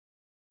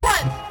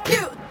2,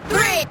 3,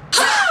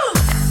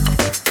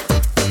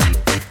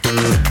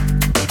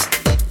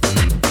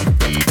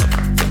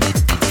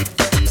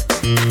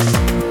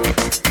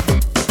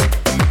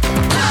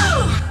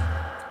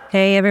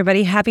 Hey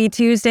everybody, happy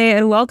Tuesday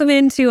and welcome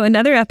into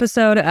another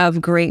episode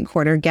of Great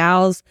Quarter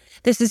Gals.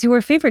 This is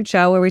your favorite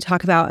show where we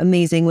talk about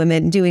amazing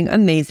women doing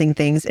amazing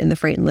things in the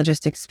freight and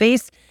logistics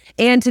space.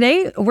 And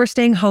today we're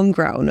staying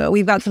homegrown.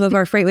 We've got some of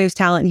our FreightWaves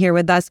talent here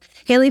with us.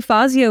 Haley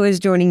Fazio is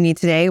joining me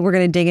today. We're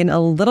going to dig in a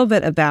little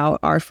bit about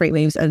our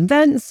FreightWaves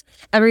events,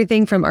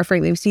 everything from our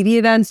FreightWaves TV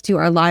events to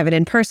our live and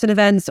in-person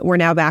events. We're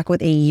now back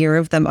with a year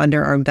of them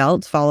under our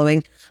belt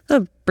following a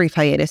brief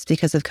hiatus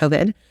because of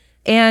COVID.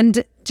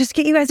 And just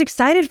get you guys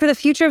excited for the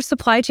future of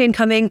supply chain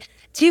coming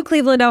to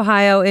Cleveland,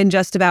 Ohio in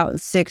just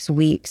about 6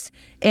 weeks.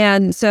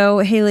 And so,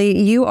 Haley,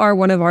 you are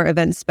one of our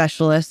event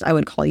specialists, I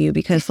would call you,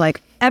 because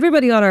like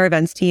everybody on our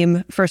events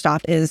team, first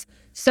off, is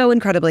so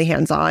incredibly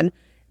hands-on.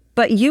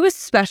 But you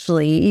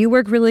especially, you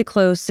work really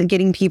close to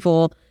getting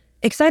people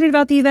excited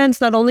about the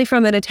events, not only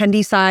from an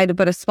attendee side,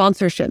 but a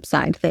sponsorship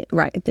side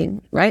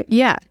right?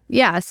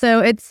 Yeah. So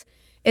it's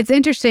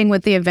interesting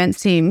with the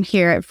events team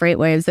here at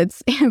FreightWaves.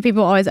 It's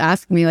people always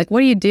ask me, like, what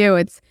do you do?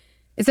 It's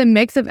a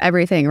mix of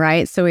everything,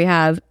 right? So we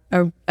have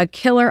a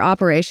killer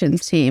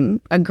operations team,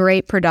 a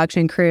great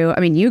production crew. I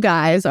mean, you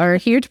guys are a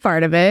huge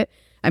part of it.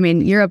 I mean,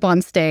 you're up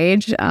on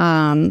stage,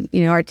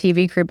 our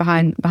TV crew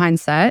behind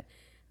set.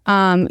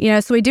 So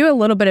we do a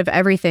little bit of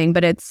everything,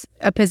 but it's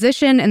a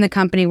position in the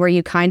company where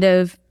you kind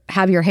of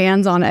have your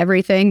hands on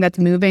everything that's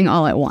moving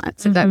all at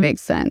once, if that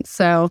makes sense.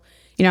 So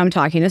I'm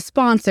talking to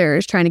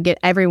sponsors, trying to get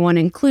everyone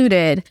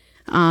included,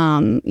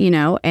 and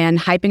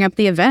hyping up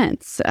the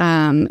events.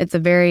 It's a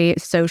very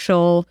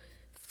social,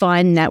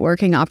 fun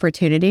networking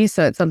opportunity.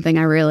 So it's something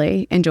I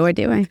really enjoy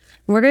doing.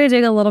 We're going to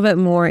dig a little bit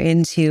more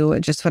into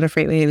just what a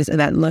FreightWaves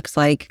event looks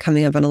like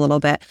coming up in a little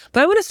bit.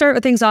 But I want to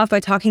start things off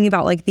by talking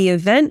about like the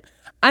event.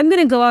 I'm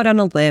going to go out on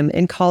a limb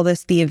and call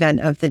this the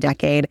event of the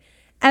decade.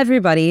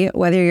 Everybody,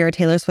 whether you're a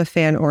Taylor Swift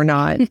fan or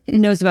not,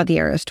 knows about the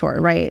Eras Tour,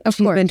 right? Of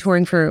She's course. been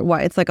touring for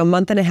it's like a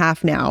month and a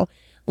half now.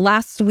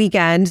 Last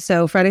weekend,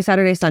 so Friday,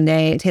 Saturday,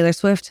 Sunday, Taylor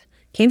Swift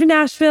came to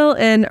Nashville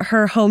in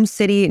her home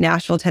city,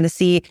 Nashville,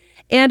 Tennessee.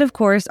 And of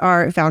course,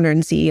 our founder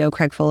and CEO,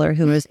 Craig Fuller,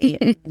 who is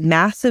a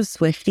massive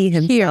Swiftie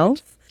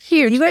himself.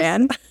 Huge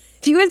fan.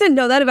 If you guys didn't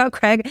know that about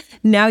Craig,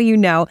 now you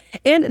know.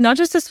 And not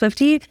just a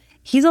Swiftie,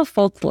 he's a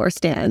folklore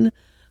stan,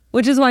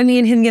 which is why me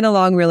and him get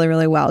along really,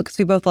 really well because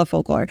we both love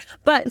folklore.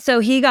 But so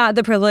he got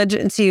the privilege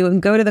to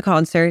go to the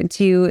concert,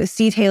 to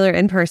see Taylor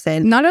in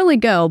person. Not only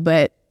go,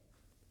 but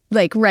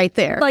like right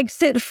there. Like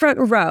sit front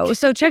row.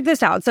 So check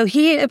this out. So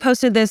he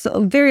posted this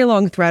very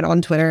long thread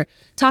on Twitter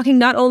talking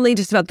not only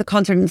just about the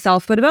concert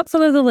itself, but about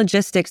some of the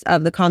logistics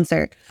of the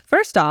concert.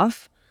 First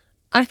off,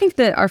 I think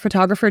that our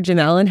photographer, Jim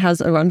Allen,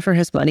 has a run for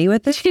his money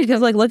with this because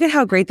like, look at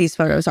how great these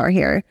photos are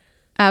here.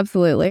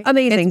 Absolutely.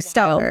 Amazing,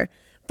 stellar.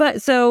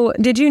 But so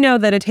did you know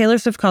that a Taylor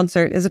Swift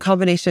concert is a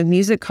combination of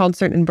music,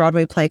 concert, and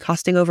Broadway play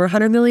costing over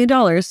 $100 million,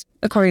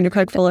 according to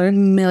Craig Fuller? $1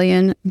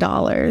 million.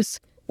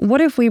 What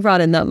if we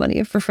brought in that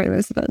money for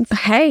FreightWaves events?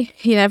 Hey,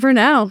 you never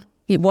know.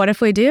 What if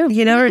we do?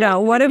 You never know.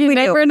 What if we do? You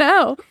never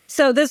know.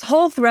 So this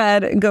whole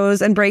thread goes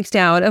and breaks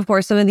down, of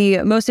course, some of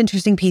the most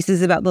interesting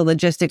pieces about the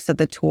logistics of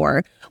the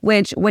tour,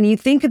 which when you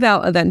think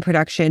about event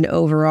production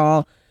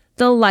overall,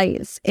 the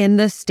lights and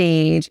the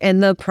stage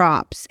and the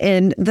props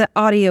and the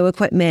audio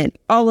equipment,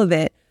 all of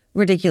it,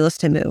 ridiculous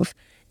to move.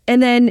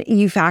 And then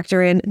you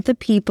factor in the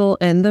people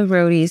and the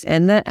roadies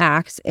and the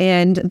acts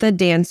and the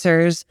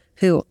dancers,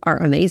 who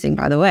are amazing,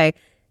 by the way.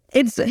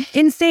 It's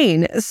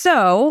insane.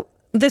 So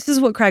this is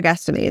what Craig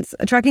estimates.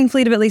 A trucking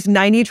fleet of at least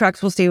 90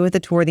 trucks will stay with the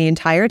tour the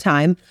entire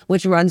time,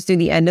 which runs through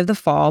the end of the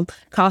fall,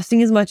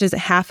 costing as much as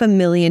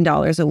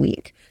 $500,000 a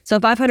week. So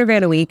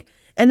 $500,000 a week.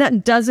 And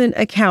that doesn't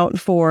account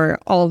for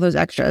all of those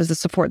extras to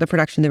support the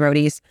production, the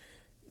roadies.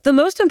 The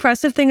most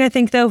impressive thing, I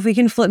think, though, if we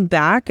can flip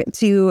back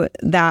to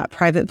that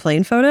private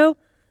plane photo,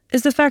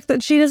 is the fact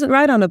that she doesn't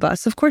ride on a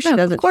bus. Of course she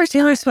doesn't. Of course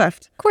Taylor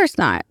Swift. Of course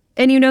not.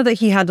 And you know that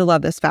he had to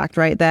love this fact,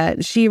 right?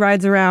 That she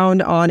rides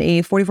around on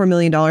a $44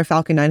 million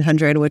Falcon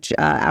 900, which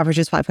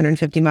averages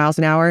 550 miles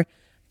an hour.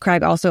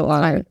 Craig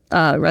also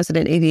a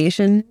resident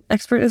aviation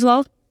expert as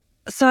well.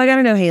 So I got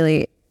to know,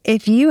 Haley,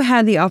 if you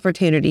had the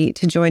opportunity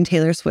to join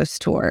Taylor Swift's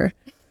tour,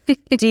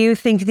 do you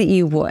think that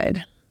you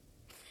would?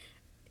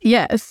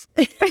 Yes.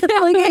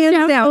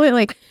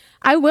 Absolutely.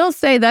 I will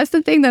say that's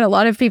the thing that a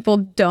lot of people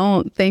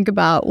don't think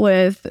about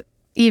with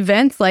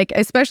events, like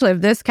especially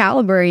of this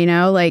caliber,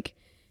 like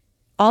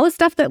all the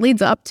stuff that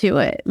leads up to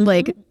it,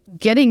 like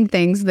getting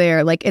things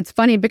there. Like it's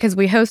funny because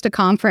we host a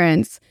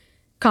conferences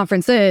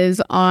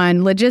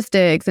on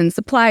logistics and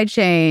supply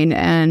chain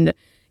and,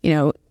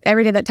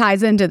 everything that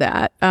ties into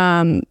that.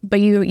 But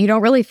you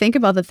don't really think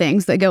about the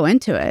things that go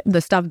into it,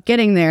 the stuff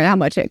getting there, how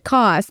much it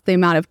costs, the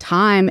amount of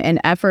time and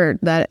effort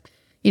that,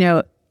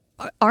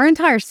 our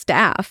entire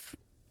staff,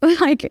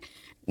 like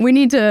we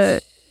need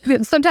to,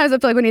 sometimes I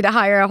feel like we need to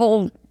hire a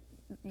whole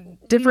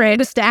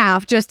different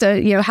staff just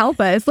to, help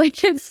us. Like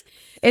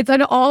It's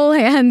an all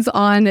hands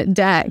on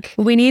deck.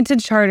 We need to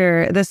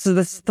charter, this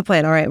is the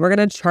plan. All right, we're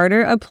going to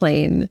charter a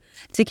plane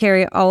to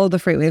carry all of the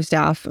FreightWave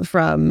staff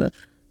from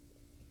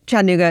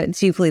Chattanooga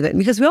to Cleveland,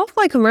 because we all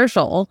fly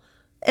commercial.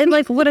 And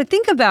like, when I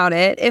think about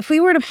it, if we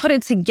were to put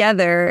it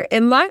together,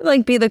 it might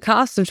like be the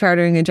cost of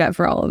chartering a jet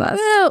for all of us.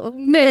 Well,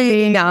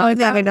 maybe not.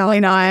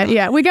 Definitely not.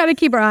 Yeah, we got to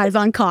keep our eyes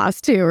on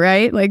cost too,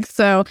 right? Like,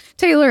 so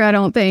Taylor, I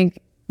don't think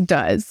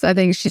does. I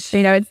think she's,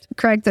 it's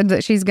correct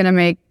that she's going to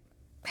make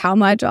how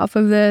much off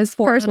of this?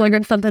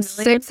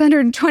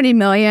 $620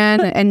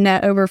 million and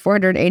net over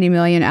 $480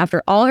 million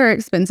after all her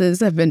expenses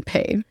have been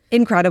paid.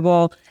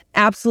 Incredible.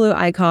 Absolute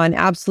icon,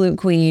 absolute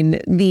queen,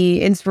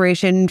 the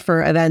inspiration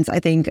for events, I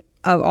think,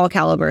 of all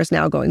calibers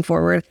now going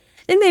forward.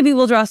 And maybe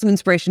we'll draw some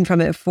inspiration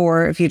from it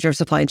for future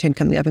supply chain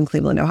coming up in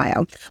Cleveland,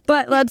 Ohio.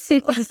 But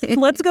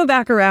let's go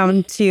back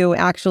around to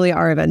actually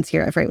our events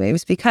here at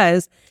FreightWaves,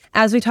 because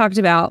as we talked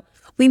about,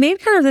 we made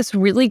kind of this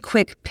really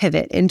quick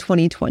pivot in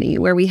 2020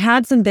 where we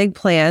had some big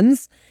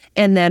plans.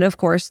 And then, of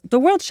course, the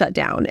world shut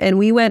down. And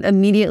we went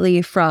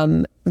immediately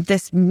from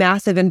this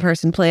massive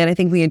in-person plan. I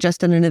think we had just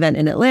done an event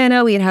in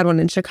Atlanta. We had one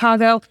in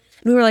Chicago.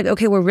 And we were like,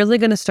 okay, we're really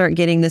going to start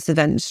getting this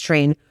event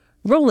train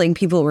rolling.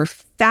 People were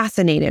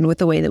fascinated with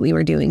the way that we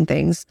were doing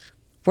things.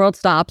 World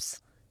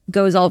stops,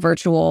 goes all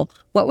virtual.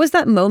 What was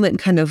that moment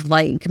kind of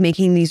like,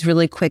 making these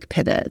really quick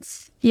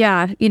pivots?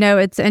 Yeah,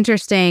 it's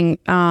interesting.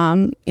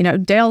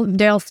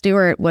 Dale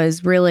Stewart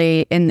was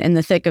really in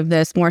the thick of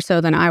this more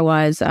so than I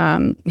was.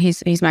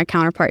 He's my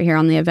counterpart here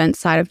on the event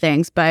side of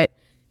things, but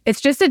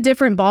it's just a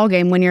different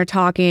ballgame when you're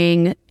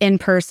talking in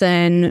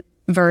person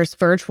versus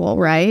virtual,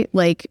 right?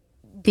 Like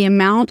the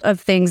amount of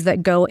things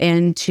that go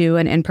into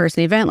an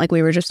in-person event, like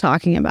we were just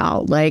talking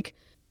about, like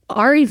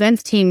our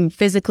events team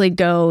physically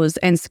goes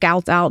and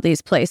scouts out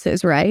these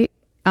places, right?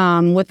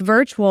 With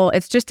virtual,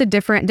 it's just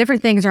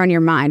different things are on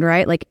your mind,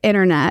 right? Like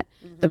internet,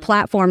 the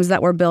platforms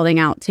that we're building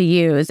out to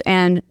use.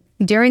 And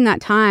during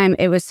that time,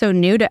 it was so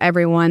new to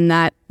everyone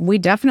that we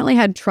definitely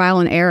had trial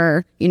and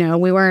error.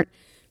 We weren't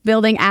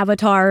building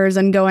avatars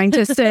and going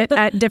to sit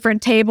at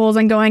different tables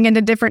and going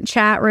into different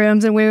chat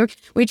rooms. And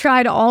we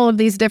tried all of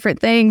these different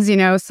things,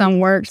 some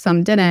worked,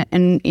 some didn't.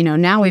 And,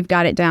 now we've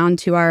got it down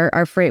to our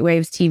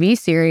FreightWaves TV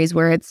series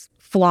where it's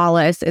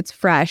flawless, it's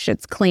fresh,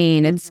 it's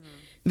clean, it's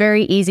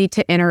very easy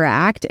to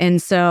interact. And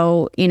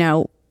so,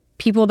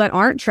 people that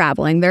aren't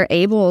traveling, they're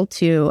able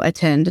to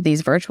attend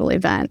these virtual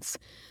events.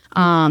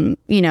 But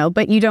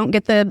you don't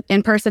get the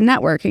in-person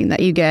networking that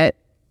you get,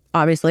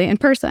 obviously, in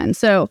person.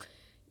 So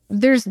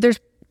there's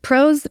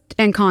pros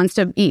and cons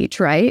to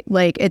each, right?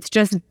 Like, it's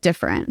just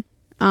different.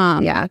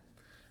 Yeah.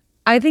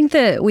 I think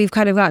that we've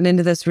kind of gotten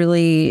into this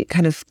really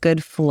kind of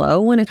good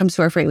flow when it comes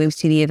to our FreightWaves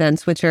TV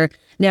events, which are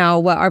now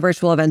what our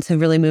virtual events have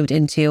really moved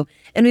into.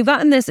 And we've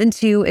gotten this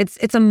into, it's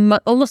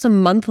almost a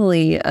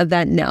monthly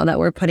event now that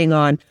we're putting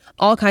on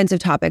all kinds of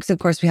topics. Of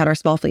course, we had our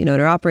Small Fleet and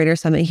Owner Operator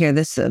Summit here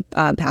this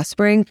past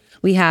spring.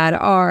 We had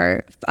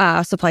our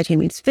Supply Chain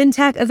Meets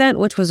FinTech event,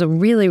 which was a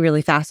really,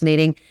 really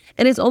fascinating.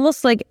 And it's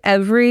almost like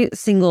every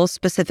single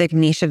specific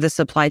niche of the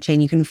supply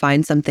chain, you can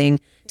find something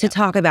to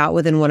talk about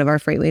within one of our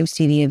FreightWaves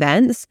TV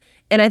events.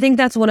 And I think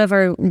that's one of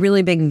our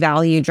really big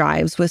value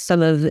drives with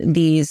some of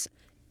these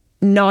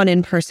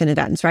non-in-person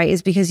events, right?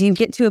 Is because you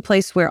get to a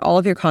place where all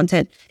of your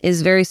content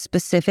is very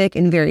specific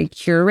and very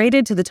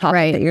curated to the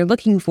topic that you're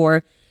looking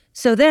for.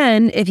 So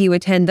then if you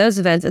attend those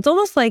events, it's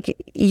almost like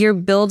you're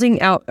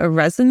building out a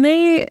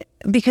resume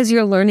because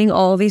you're learning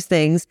all of these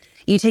things.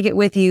 You take it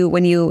with you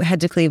when you head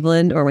to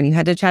Cleveland or when you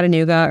head to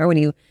Chattanooga or when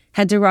you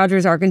head to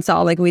Rogers,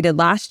 Arkansas, like we did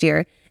last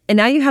year. And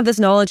now you have this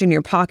knowledge in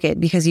your pocket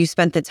because you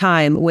spent the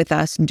time with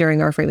us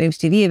during our FreightWaves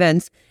TV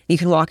events. You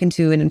can walk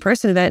into an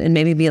in-person event and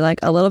maybe be like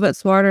a little bit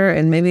smarter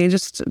and maybe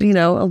just,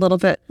 a little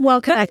bit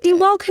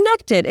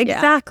well-connected.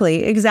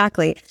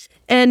 Exactly.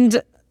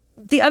 And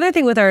the other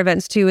thing with our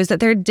events too is that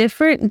they're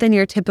different than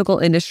your typical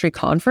industry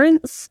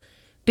conference,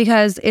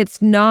 because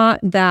it's not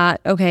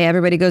that, okay,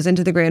 everybody goes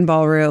into the grand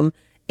ballroom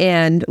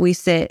and we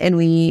sit and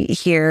we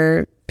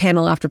hear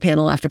panel after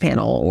panel after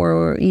panel,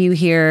 or you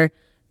hear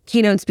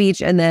keynote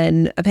speech and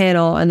then a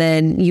panel and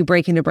then you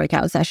break into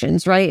breakout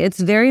sessions, right? It's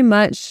very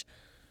much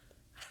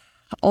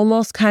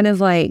almost kind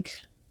of like,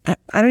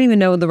 I don't even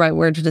know the right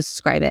word to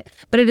describe it,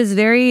 but it is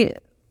very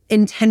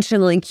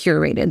intentionally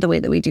curated the way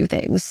that we do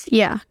things.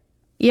 Yeah.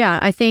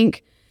 I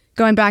think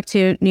going back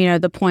to,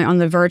 the point on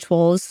the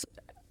virtuals,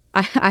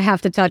 I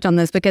have to touch on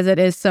this because it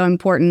is so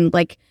important.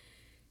 Like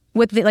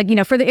with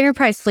the, for the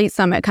Enterprise Fleet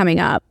Summit coming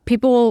up,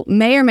 people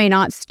may or may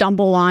not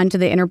stumble onto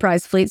the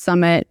Enterprise Fleet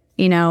Summit,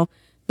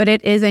 but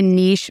it is a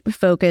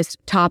niche-focused,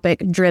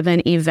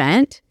 topic-driven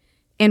event.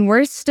 And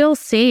we're still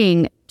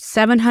seeing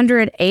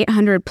 700,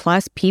 800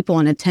 plus people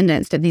in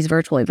attendance at these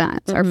virtual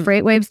events. Our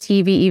FreightWaves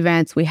TV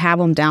events, we have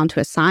them down to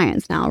a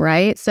science now,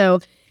 right? So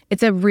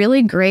it's a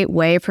really great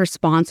way for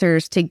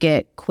sponsors to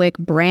get quick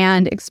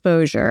brand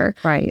exposure,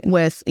 right?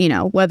 With,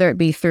 whether it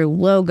be through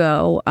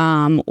logo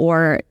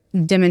or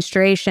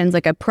demonstrations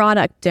like a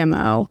product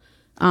demo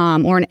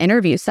or an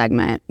interview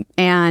segment.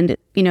 And,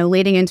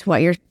 leading into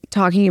what you're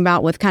talking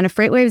about with kind of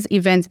FreightWaves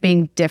events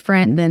being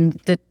different than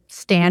the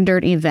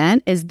standard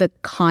event is the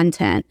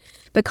content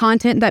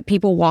that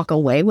people walk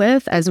away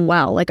with as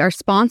well. Like our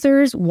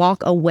sponsors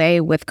walk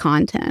away with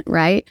content,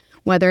 right?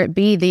 Whether it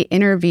be the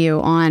interview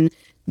on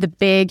the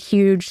big,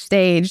 huge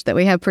stage that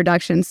we have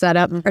production set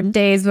up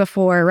days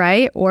before,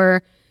 right?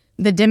 Or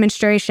the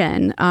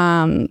demonstration,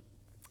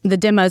 the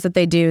demos that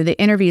they do, the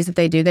interviews that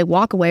they do, they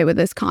walk away with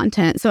this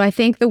content. So I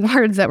think the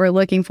words that we're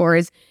looking for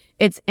is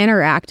it's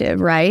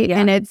interactive, right? Yeah.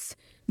 And it's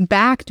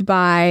backed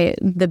by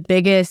the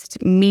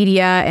biggest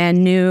media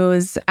and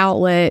news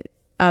outlet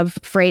of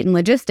freight and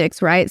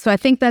logistics, right? So I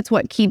think that's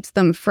what keeps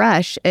them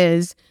fresh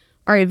is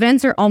our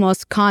events are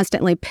almost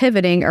constantly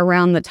pivoting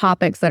around the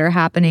topics that are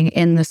happening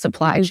in the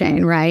supply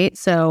chain, right?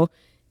 So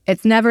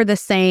it's never the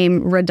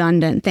same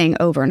redundant thing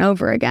over and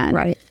over again.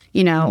 Right.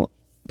 You know,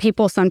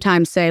 people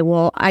sometimes say,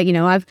 well,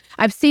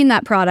 I've seen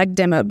that product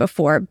demoed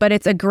before, but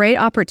it's a great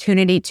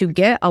opportunity to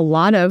get a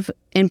lot of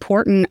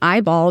important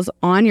eyeballs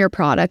on your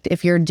product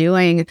if you're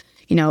doing,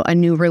 you know, a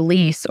new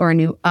release or a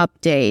new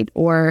update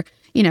or,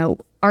 you know,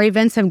 our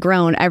events have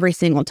grown every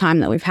single time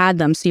that we've had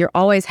them. So you're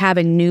always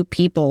having new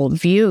people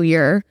view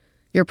your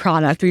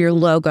product or your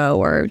logo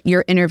or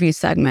your interview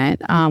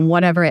segment,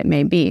 whatever it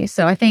may be.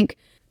 So I think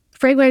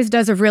FreightWaves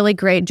does a really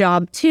great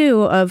job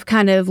too of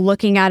kind of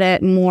looking at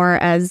it more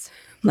as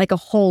like a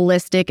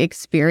holistic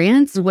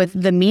experience with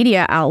the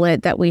media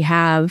outlet that we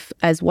have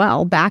as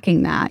well,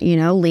 backing that, you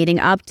know, leading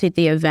up to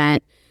the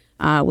event.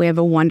 We have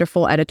a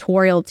wonderful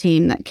editorial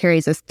team that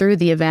carries us through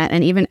the event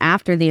and even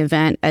after the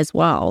event as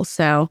well.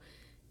 So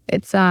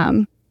it's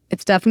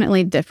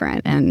definitely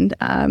different and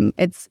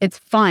it's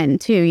fun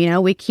too. You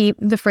know, we keep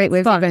the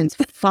FreightWaves events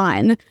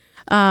fun.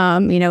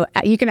 You know,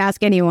 you can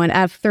ask anyone.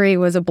 F3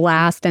 was a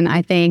blast, and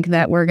I think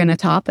that we're going to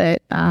top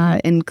it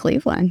in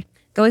Cleveland.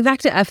 Going back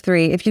to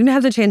F3, if you didn't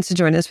have the chance to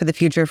join us for the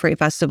Future Freight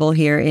Festival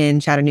here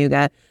in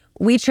Chattanooga,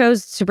 we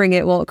chose to bring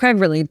it, well, Craig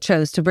really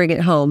chose to bring it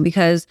home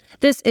because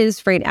this is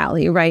Freight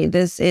Alley, right?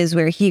 This is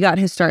where he got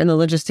his start in the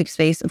logistics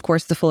space. Of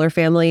course, the Fuller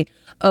family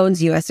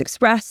owns US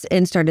Express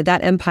and started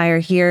that empire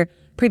here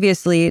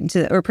previous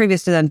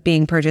to them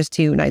being purchased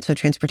to TSwift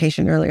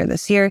Transportation earlier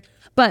this year.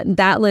 But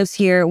that lives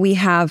here. We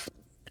have,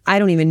 I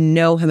don't even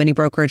know how many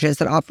brokerages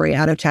that operate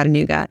out of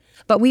Chattanooga,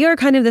 but we are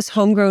kind of this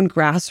homegrown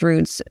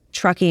grassroots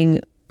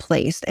trucking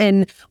place.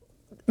 And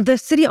the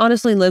city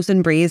honestly lives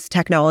and breathes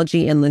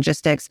technology and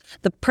logistics,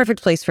 the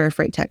perfect place for a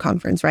freight tech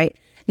conference, right?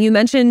 You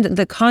mentioned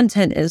the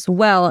content as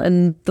well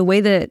and the way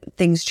that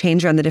things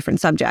change around the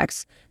different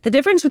subjects. The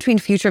difference between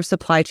Future of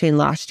Supply Chain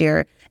last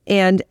year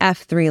and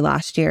F3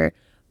 last year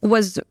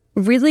was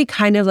really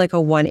kind of like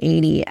a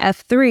 180.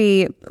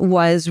 F3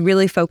 was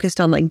really focused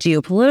on like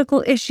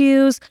geopolitical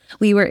issues.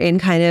 We were in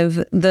kind of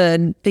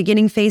the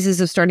beginning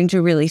phases of starting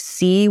to really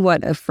see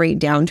what a freight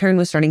downturn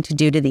was starting to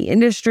do to the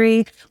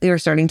industry. We were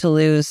starting to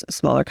lose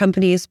smaller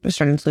companies, we're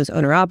starting to lose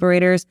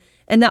owner-operators.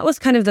 And that was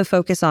kind of the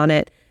focus on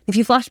it. If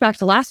you flash back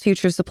to last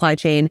Future Supply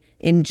Chain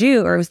in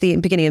June, or it was the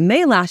beginning of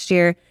May last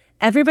year,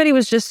 everybody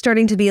was just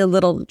starting to be a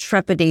little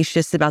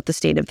trepidatious about the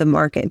state of the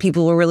market.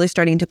 People were really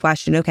starting to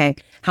question, okay,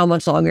 how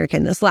much longer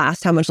can this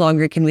last? How much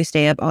longer can we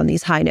stay up on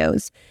these high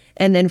notes?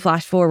 And then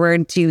flash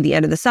forward to the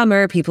end of the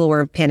summer, people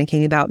were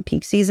panicking about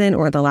peak season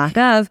or the lack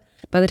of.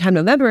 By the time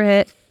November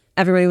hit,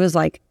 everybody was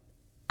like,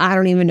 I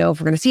don't even know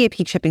if we're going to see a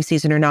peak shipping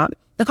season or not.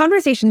 The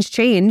conversations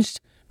changed,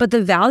 but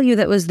the value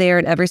that was there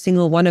at every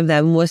single one of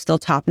them was still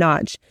top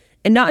notch.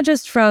 And not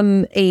just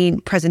from a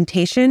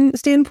presentation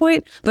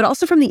standpoint, but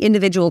also from the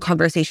individual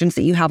conversations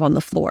that you have on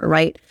the floor,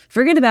 right?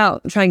 Forget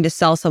about trying to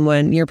sell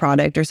someone your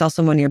product or sell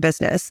someone your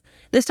business.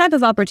 This type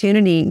of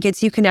opportunity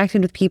gets you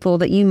connected with people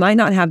that you might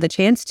not have the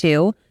chance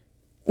to,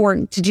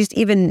 or to just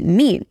even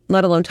meet,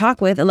 let alone talk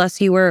with,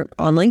 unless you were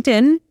on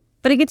LinkedIn,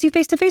 but it gets you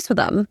face to face with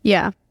them.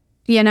 Yeah.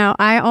 You know,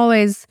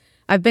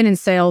 I've been in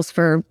sales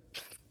for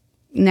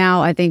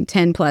now, I think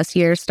 10 plus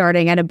years,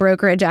 starting at a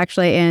brokerage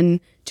actually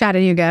in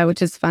Chattanooga,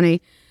 which is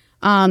funny.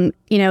 You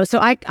know, so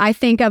I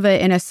think of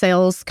it in a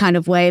sales kind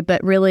of way,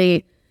 but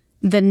really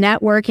the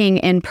networking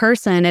in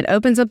person, it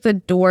opens up the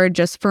door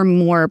just for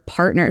more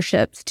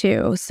partnerships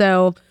too.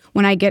 So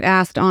when I get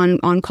asked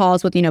on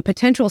calls with, you know,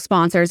 potential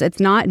sponsors,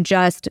 it's not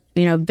just,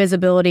 you know,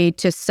 visibility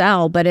to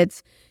sell, but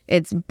it's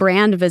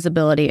brand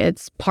visibility,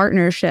 it's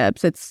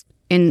partnerships,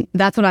 and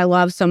that's what I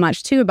love so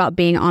much too about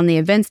being on the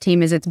events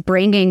team is it's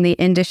bringing the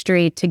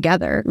industry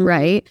together,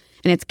 right?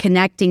 And it's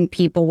connecting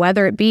people,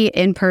 whether it be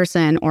in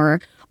person or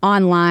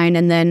online.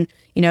 And then,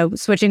 you know,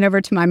 switching over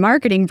to my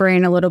marketing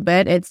brain a little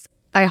bit, it's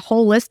a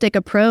holistic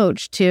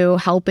approach to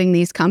helping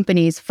these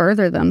companies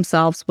further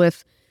themselves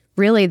with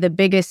really the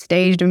biggest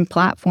stage and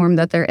platform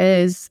that there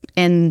is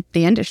in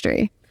the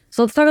industry.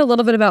 So let's talk a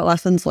little bit about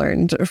lessons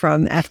learned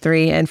from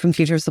F3 and from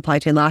Future Supply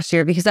Chain last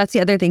year, because that's the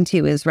other thing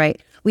too is,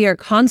 right, we are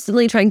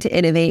constantly trying to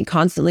innovate,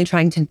 constantly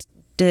trying to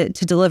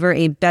deliver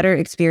a better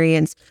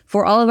experience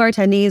for all of our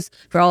attendees,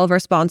 for all of our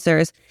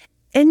sponsors,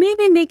 and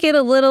maybe make it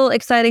a little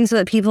exciting so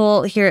that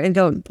people hear it and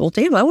go, well,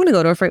 damn, I want to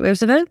go to a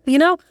FreightWaves event, you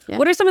know? Yeah.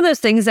 What are some of those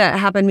things that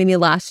happened maybe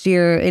last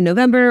year in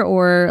November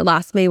or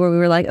last May where we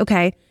were like,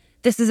 okay,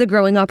 this is a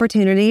growing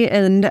opportunity,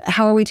 and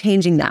how are we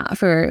changing that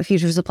for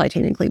future supply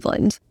chain in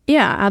Cleveland?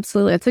 Yeah,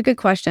 absolutely. It's a good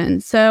question.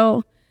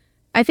 So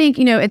I think,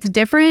 it's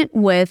different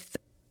with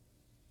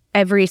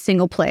every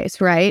single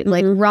place, right?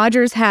 Like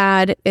Rogers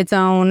had its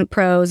own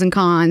pros and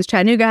cons.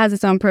 Chattanooga has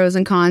its own pros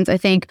and cons. I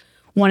think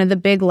one of the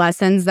big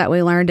lessons that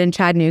we learned in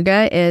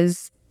Chattanooga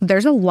is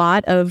there's a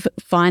lot of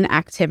fun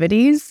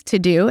activities to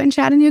do in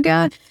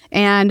Chattanooga,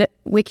 and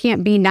we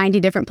can't be 90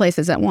 different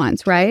places at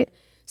once, right?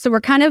 So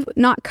we're kind of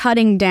not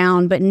cutting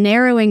down, but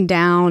narrowing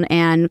down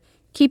and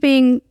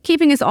keeping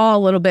us all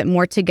a little bit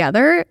more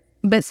together,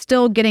 but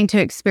still getting to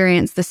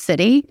experience the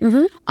city.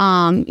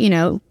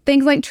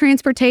 Things like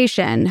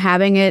transportation,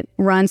 having it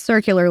run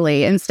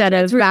circularly instead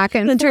of back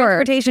and forth. The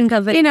transportation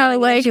company,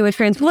 like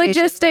transportation,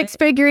 logistics,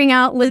 figuring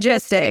out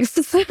logistics.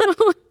 So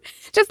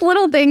just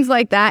little things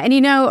like that. And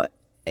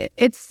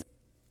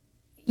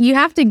you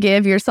have to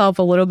give yourself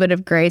a little bit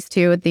of grace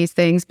too with these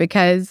things,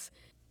 because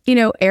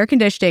air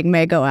conditioning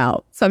may go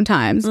out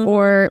sometimes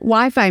or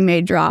Wi-Fi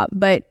may drop,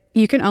 but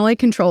you can only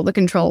control the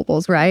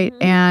controllables, right?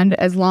 And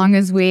as long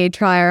as we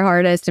try our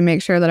hardest to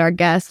make sure that our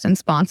guests and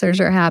sponsors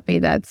are happy,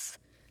 that's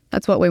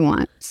what we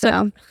want.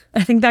 So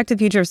I think back to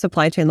Future of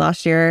Supply Chain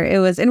last year, it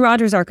was in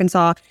Rogers,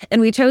 Arkansas,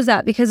 and we chose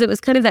that because it was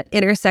kind of that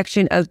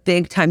intersection of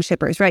big time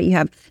shippers, right? You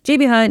have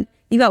JB Hunt,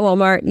 you got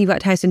Walmart, you got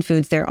Tyson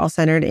Foods. They're all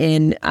centered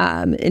in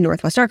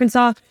Northwest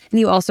Arkansas. And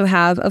you also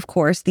have, of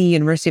course, the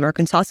University of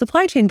Arkansas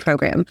Supply Chain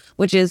Program,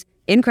 which is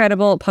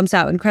incredible, pumps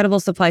out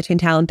incredible supply chain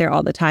talent there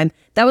all the time.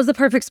 That was the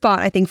perfect spot,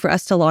 I think, for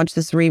us to launch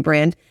this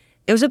rebrand.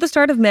 It was at the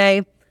start of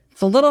May.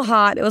 It's a little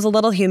hot. It was a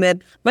little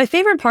humid. My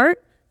favorite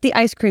part, the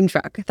ice cream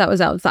truck that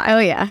was outside. Oh,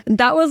 yeah.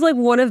 That was like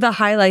one of the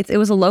highlights. It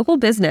was a local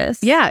business.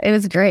 Yeah, it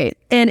was great.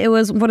 And it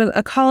was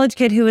a college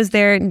kid who was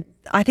there.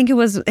 I think it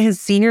was his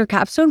senior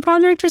capstone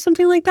project or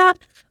something like that.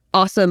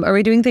 Awesome. Are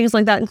we doing things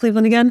like that in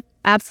Cleveland again?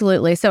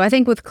 Absolutely. So I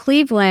think with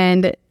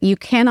Cleveland, you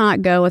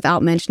cannot go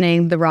without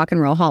mentioning the Rock and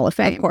Roll Hall of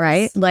Fame,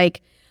 right?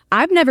 Like,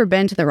 I've never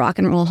been to the Rock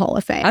and Roll Hall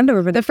of Fame. I've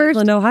never been to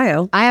Cleveland,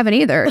 Ohio. I haven't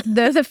either.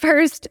 The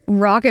first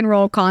rock and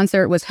roll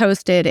concert was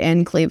hosted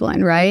in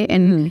Cleveland, right?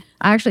 And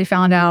I actually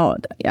found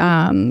out,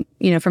 from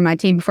my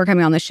team before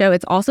coming on the show,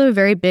 it's also a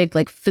very big,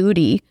 like,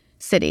 foodie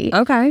city.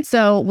 Okay.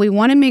 So we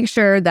want to make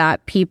sure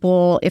that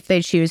people, if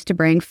they choose to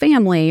bring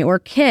family or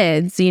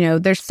kids,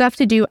 there's stuff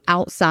to do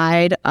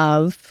outside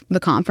of the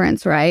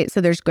conference, right?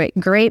 So there's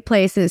great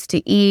places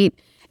to eat.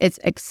 It's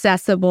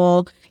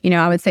accessible.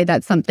 I would say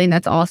that's something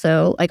that's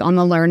also like on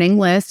the learning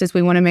list, is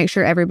we want to make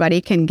sure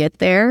everybody can get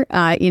there.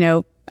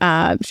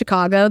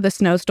 Chicago, the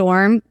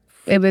snowstorm,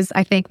 it was,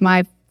 I think,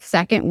 my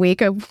second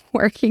week of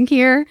working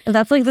here.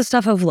 That's like the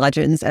stuff of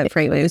legends at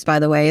FreightWaves, by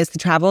the way, is to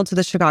travel to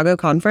the Chicago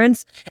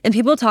conference. And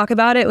people talk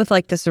about it with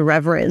like this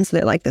reverence.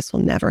 They're like, this will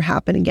never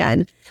happen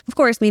again. Of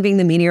course, me being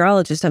the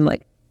meteorologist, I'm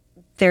like,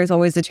 there's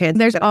always a chance.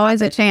 There's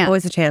always a chance.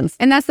 Always a chance.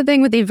 And that's the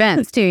thing with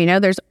events too.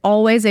 There's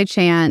always a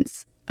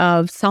chance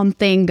of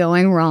something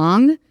going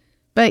wrong,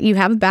 but you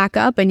have a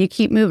backup and you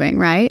keep moving,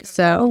 right?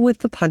 So roll with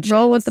the punches.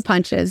 Roll with the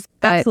punches.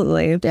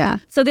 Absolutely. Yeah.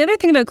 So the other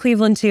thing about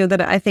Cleveland too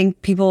that I think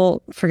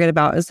people forget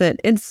about is that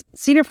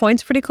Cedar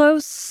Point's pretty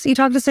close. You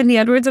talked to Sydney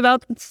Edwards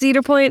about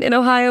Cedar Point in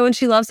Ohio and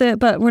she loves it,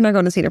 but we're not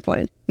going to Cedar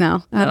Point.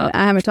 No,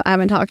 I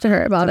haven't talked to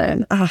her about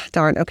it. Ah,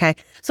 darn. Okay.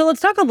 So let's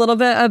talk a little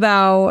bit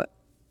about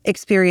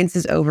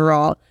experiences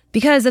overall,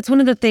 because that's one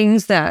of the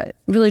things that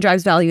really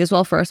drives value as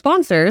well for our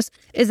sponsors,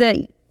 is that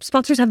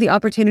sponsors have the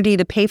opportunity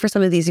to pay for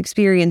some of these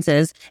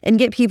experiences and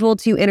get people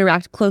to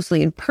interact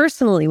closely and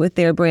personally with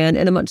their brand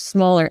in a much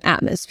smaller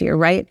atmosphere,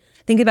 right?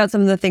 Think about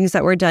some of the things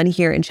that were done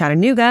here in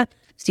Chattanooga.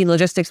 Steam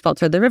Logistics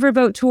sponsored the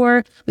Riverboat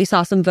Tour. We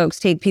saw some folks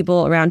take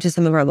people around to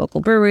some of our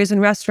local breweries and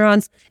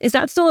restaurants. Is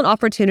that still an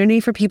opportunity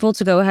for people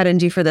to go ahead and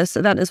do for this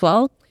event as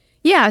well?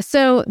 Yeah.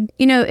 So,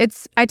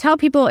 I tell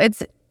people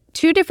it's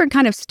two different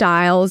kind of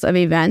styles of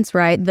events,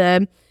 right?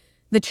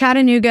 The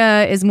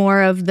Chattanooga is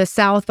more of the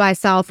South by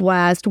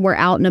Southwest. We're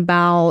out and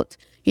about,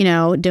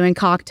 doing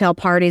cocktail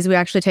parties. We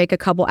actually take a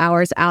couple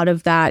hours out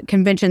of that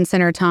convention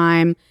center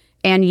time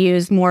and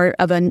use more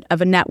of a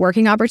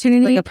networking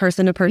opportunity. Like a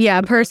person to person.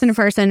 Yeah, person to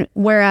person.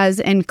 Whereas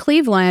in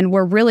Cleveland,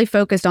 we're really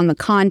focused on the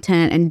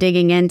content and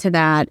digging into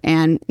that.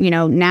 And,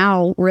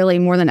 now really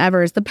more than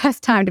ever is the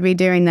best time to be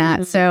doing that.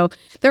 Mm-hmm. So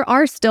there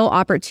are still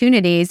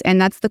opportunities. And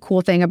that's the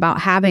cool thing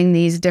about having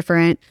these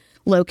different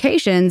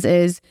locations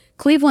is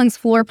Cleveland's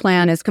floor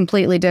plan is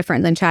completely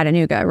different than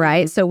Chattanooga,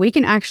 right? So we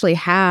can actually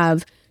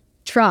have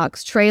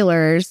trucks,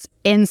 trailers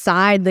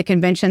inside the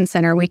convention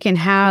center. We can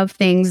have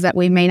things that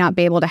we may not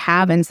be able to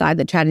have inside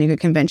the Chattanooga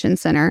Convention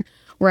Center,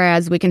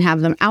 whereas we can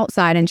have them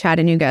outside in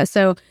Chattanooga.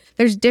 So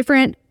there's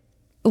different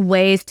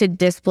ways to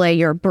display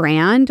your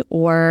brand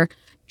or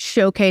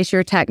showcase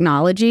your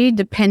technology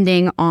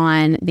depending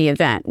on the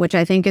event, which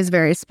I think is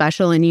very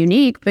special and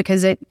unique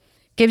because it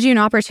gives you an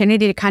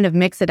opportunity to kind of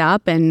mix it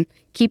up and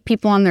keep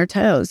people on their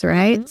toes,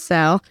 right? Mm-hmm.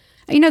 So,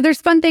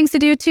 there's fun things to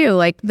do too.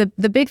 Like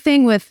the big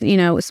thing with,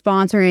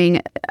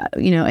 sponsoring,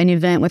 an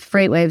event with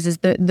FreightWaves is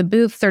the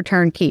booths are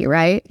turnkey,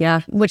 right?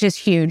 Yeah. Which is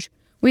huge.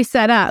 We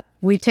set up,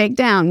 we take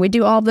down, we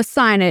do all the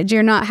signage.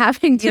 You're not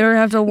having to. You don't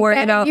have to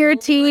worry about your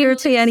team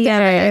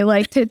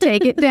to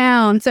take it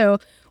down. So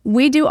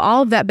we do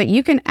all of that, but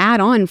you can add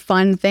on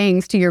fun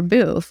things to your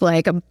booth,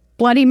 like a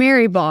Bloody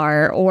Mary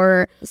bar,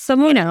 or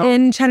someone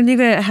in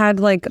Chattanooga had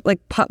like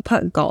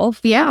putt golf.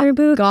 Yeah, in their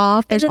booth.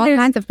 Golf. There's all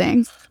kinds of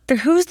things.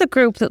 Who's the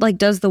group that like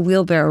does the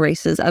wheelbarrow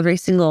races every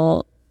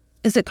single?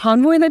 Is it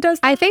Convoy that does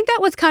that? I think that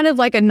was kind of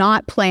like a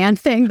not planned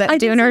thing that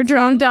Dooner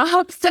drummed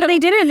up. So they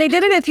did it. They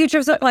did it at Future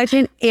of Supply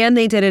Chain, and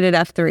they did it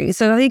at F3.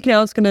 So I think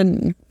now it's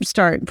going to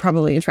start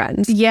probably a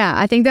trend. Yeah,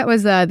 I think that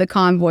was the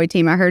Convoy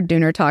team. I heard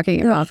Dooner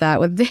talking about that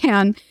with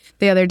Dan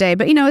the other day.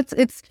 But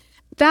it's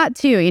that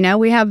too.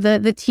 We have the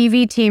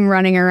TV team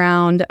running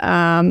around.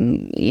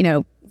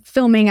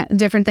 Filming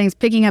different things,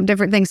 picking up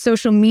different things,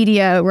 social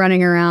media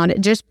running around.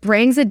 It just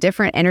brings a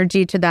different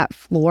energy to that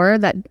floor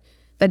that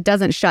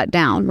doesn't shut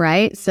down,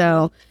 right?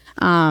 So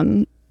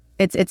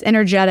it's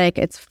energetic,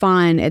 it's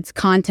fun, it's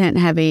content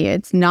heavy,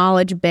 it's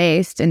knowledge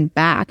based and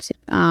backed.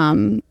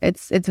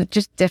 It's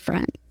just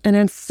different. And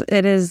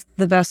it is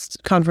the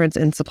best conference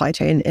in supply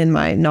chain, in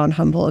my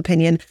non-humble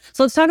opinion.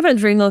 So let's talk about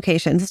dream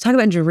locations. Let's talk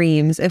about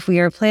dreams. If we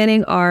are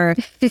planning our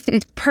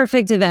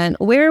perfect event,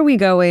 where are we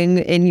going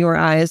in your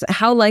eyes?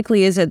 How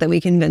likely is it that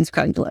we convince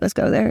Craig to let us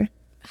go there?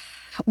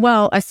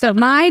 Well, so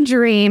my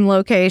dream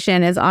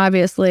location is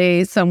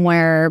obviously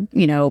somewhere,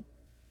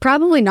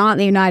 probably not in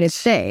the United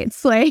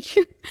States,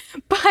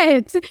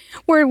 but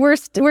we're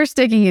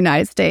sticking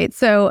United States.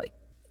 So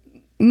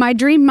my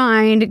dream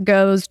mind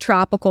goes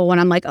tropical when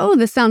I'm like, oh,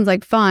 this sounds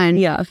like fun.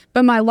 Yeah.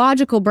 But my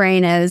logical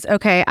brain is,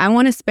 okay, I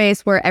want a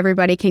space where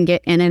everybody can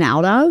get in and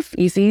out of.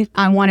 Easy.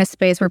 I want a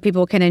space where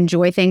people can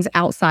enjoy things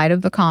outside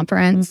of the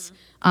conference.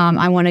 Mm-hmm.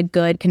 I want a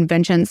good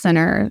convention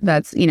center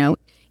that's,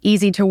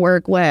 easy to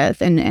work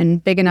with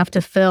and big enough to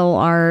fill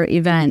our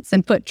events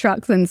and put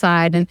trucks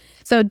inside. And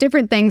so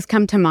different things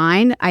come to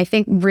mind. I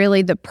think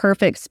really the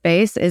perfect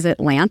space is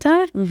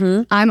Atlanta.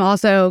 Mm-hmm. I'm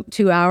also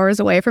 2 hours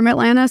away from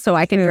Atlanta, so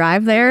I can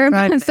drive there.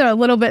 Right. So a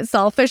little bit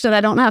selfish that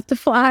I don't have to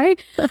fly.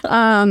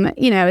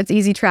 It's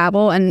easy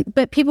travel,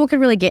 but people could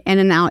really get in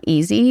and out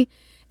easy.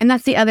 And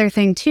that's the other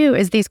thing too,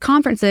 is these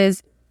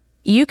conferences,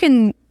 you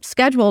can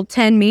schedule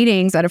 10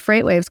 meetings at a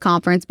FreightWaves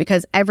conference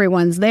because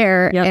everyone's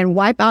there. Yep. And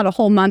wipe out a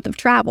whole month of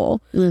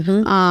travel.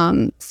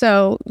 Mm-hmm.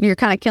 So you're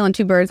kind of killing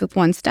two birds with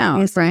one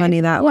stone. It's funny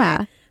that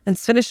way. And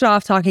finish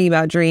off talking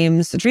about dream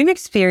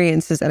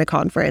experiences at a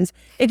conference.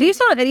 If you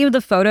saw any of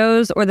the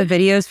photos or the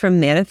videos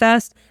from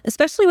Manifest,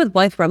 especially with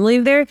Blythe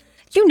Rumley there,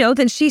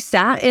 that she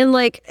sat in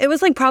it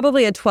was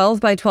probably a 12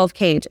 by 12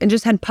 cage and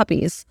just had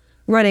puppies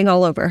running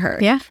all over her.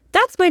 Yeah.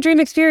 That's my dream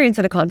experience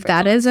at a conference.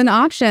 That is an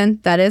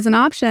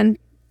option.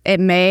 It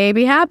may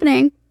be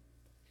happening.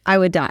 I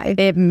would die.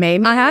 It may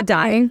be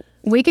happening.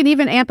 We could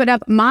even amp it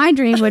up. My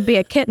dream would be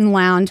a kitten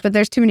lounge, but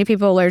there's too many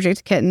people allergic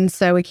to kittens,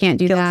 so we can't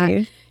do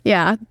that.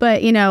 Yeah.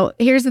 But,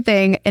 here's the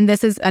thing, and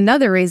this is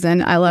another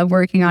reason I love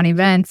working on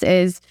events,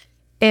 is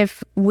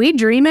if we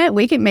dream it,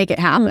 we can make it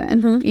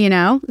happen,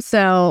 mm-hmm.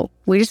 So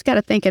we just got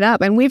to think it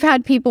up. And we've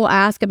had people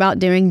ask about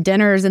doing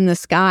dinners in the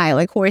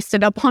sky,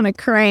 hoisted up on a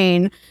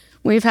crane.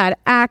 We've had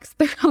axe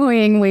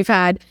throwing. We've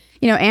had,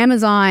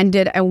 Amazon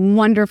did a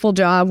wonderful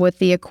job with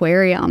the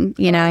aquarium,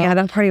 Yeah,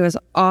 that party was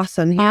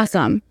awesome. Yeah.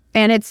 Awesome.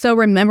 And it's so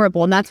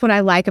memorable. And that's what I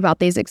like about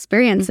these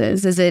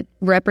experiences, is it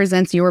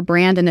represents your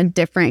brand in a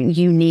different,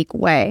 unique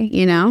way,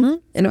 Mm-hmm.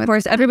 And of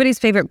course, everybody's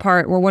favorite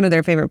part, or one of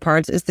their favorite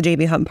parts, is the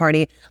JB Hunt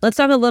party. Let's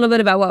talk a little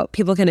bit about what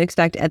people can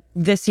expect at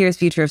this year's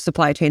Future of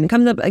Supply Chain. It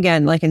comes up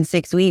again, in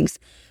 6 weeks.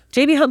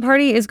 JB Hunt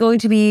party is going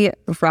to be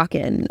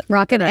rockin'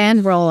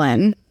 and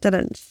rollin'.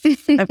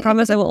 I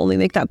promise I will only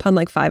make that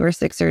pun 5 or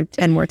 6 or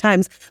 10 more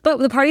times. But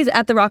the party's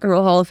at the Rock and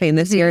Roll Hall of Fame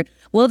this year.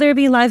 Will there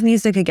be live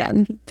music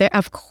again?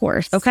 Of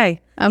course.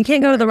 Okay. You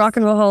can't go to the Rock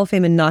and Roll Hall of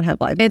Fame and not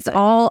have live music. It's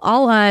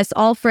all us,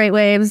 all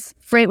FreightWaves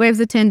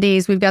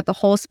attendees. We've got the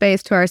whole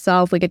space to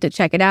ourselves. We get to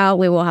check it out.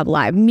 We will have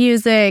live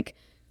music.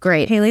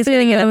 Great. Haley's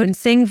going to get up and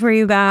sing for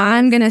you guys.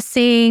 I'm going to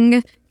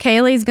sing.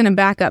 Kaylee's going to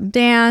back up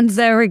dance.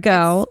 There we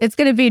go. It's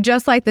going to be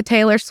just like the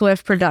Taylor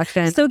Swift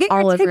production. So get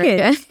your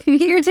tickets.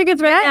 Get your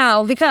tickets right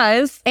now,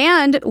 because...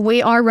 And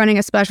we are running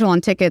a special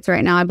on tickets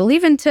right now, I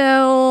believe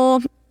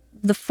until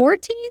the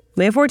 14th?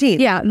 May 14th.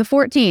 Yeah, the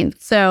 14th.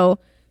 So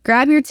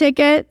grab your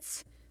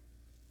tickets.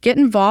 Get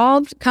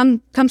involved,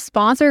 come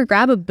sponsor,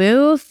 grab a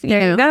booth.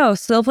 There you go.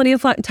 Still plenty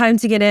of time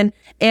to get in.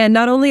 And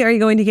not only are you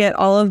going to get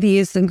all of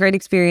these great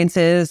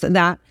experiences,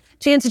 that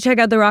chance to check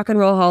out the Rock and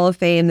Roll Hall of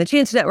Fame, the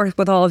chance to network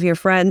with all of your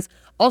friends,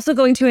 also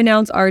going to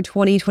announce our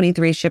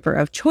 2023 Shipper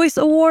of Choice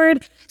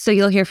Award. So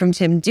you'll hear from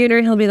Tim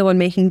Dooner. He'll be the one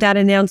making that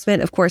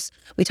announcement. Of course,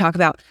 we talk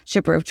about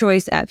Shipper of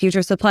Choice at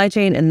Future Supply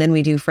Chain, and then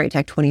we do Freight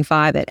Tech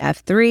 25 at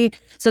F3.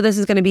 So this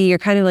is going to be your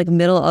kind of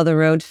middle of the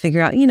road to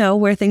figure out,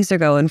 where things are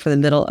going for the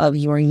middle of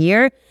your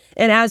year.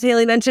 And as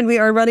Haley mentioned, we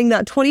are running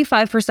that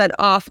 25%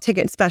 off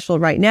ticket special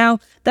right now.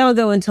 That'll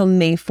go until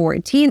May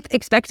 14th,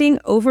 expecting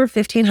over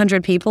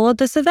 1,500 people at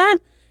this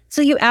event.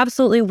 So you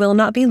absolutely will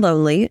not be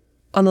lonely.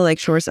 on the lake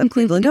shores of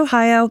Cleveland,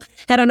 Ohio.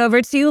 Head on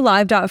over to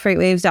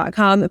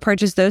live.freightwaves.com,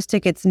 purchase those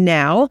tickets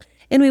now,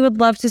 and we would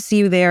love to see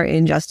you there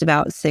in just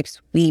about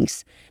 6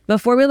 weeks.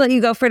 Before we let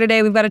you go for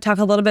today, we've got to talk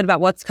a little bit about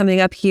what's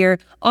coming up here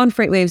on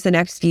FreightWaves the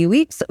next few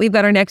weeks. We've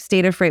got our next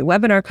State of Freight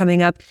webinar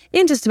coming up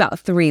in just about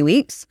 3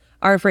 weeks.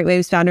 Our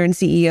FreightWaves founder and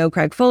CEO,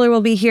 Craig Fuller,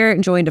 will be here,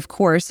 joined, of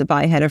course,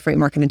 by Head of Freight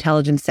Market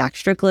Intelligence, Zach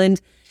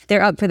Strickland.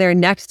 They're up for their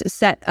next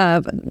set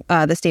of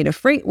the State of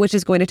Freight, which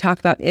is going to talk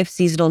about if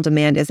seasonal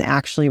demand is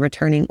actually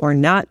returning or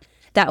not.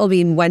 That will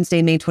be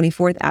Wednesday, May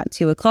 24th at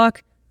 2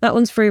 o'clock. That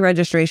one's free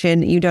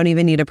registration. You don't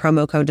even need a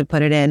promo code to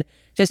put it in.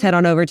 Just head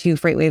on over to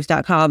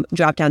freightwaves.com,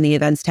 drop down the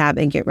events tab,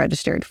 and get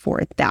registered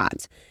for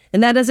that.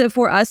 And that does it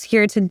for us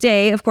here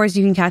today. Of course,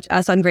 you can catch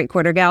us on Great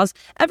Quarter Gals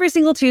every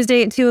single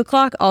Tuesday at 2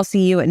 o'clock. I'll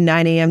see you at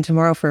 9 a.m.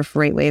 tomorrow for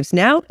FreightWaves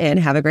Now, and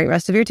have a great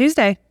rest of your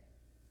Tuesday.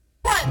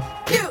 1,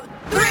 2,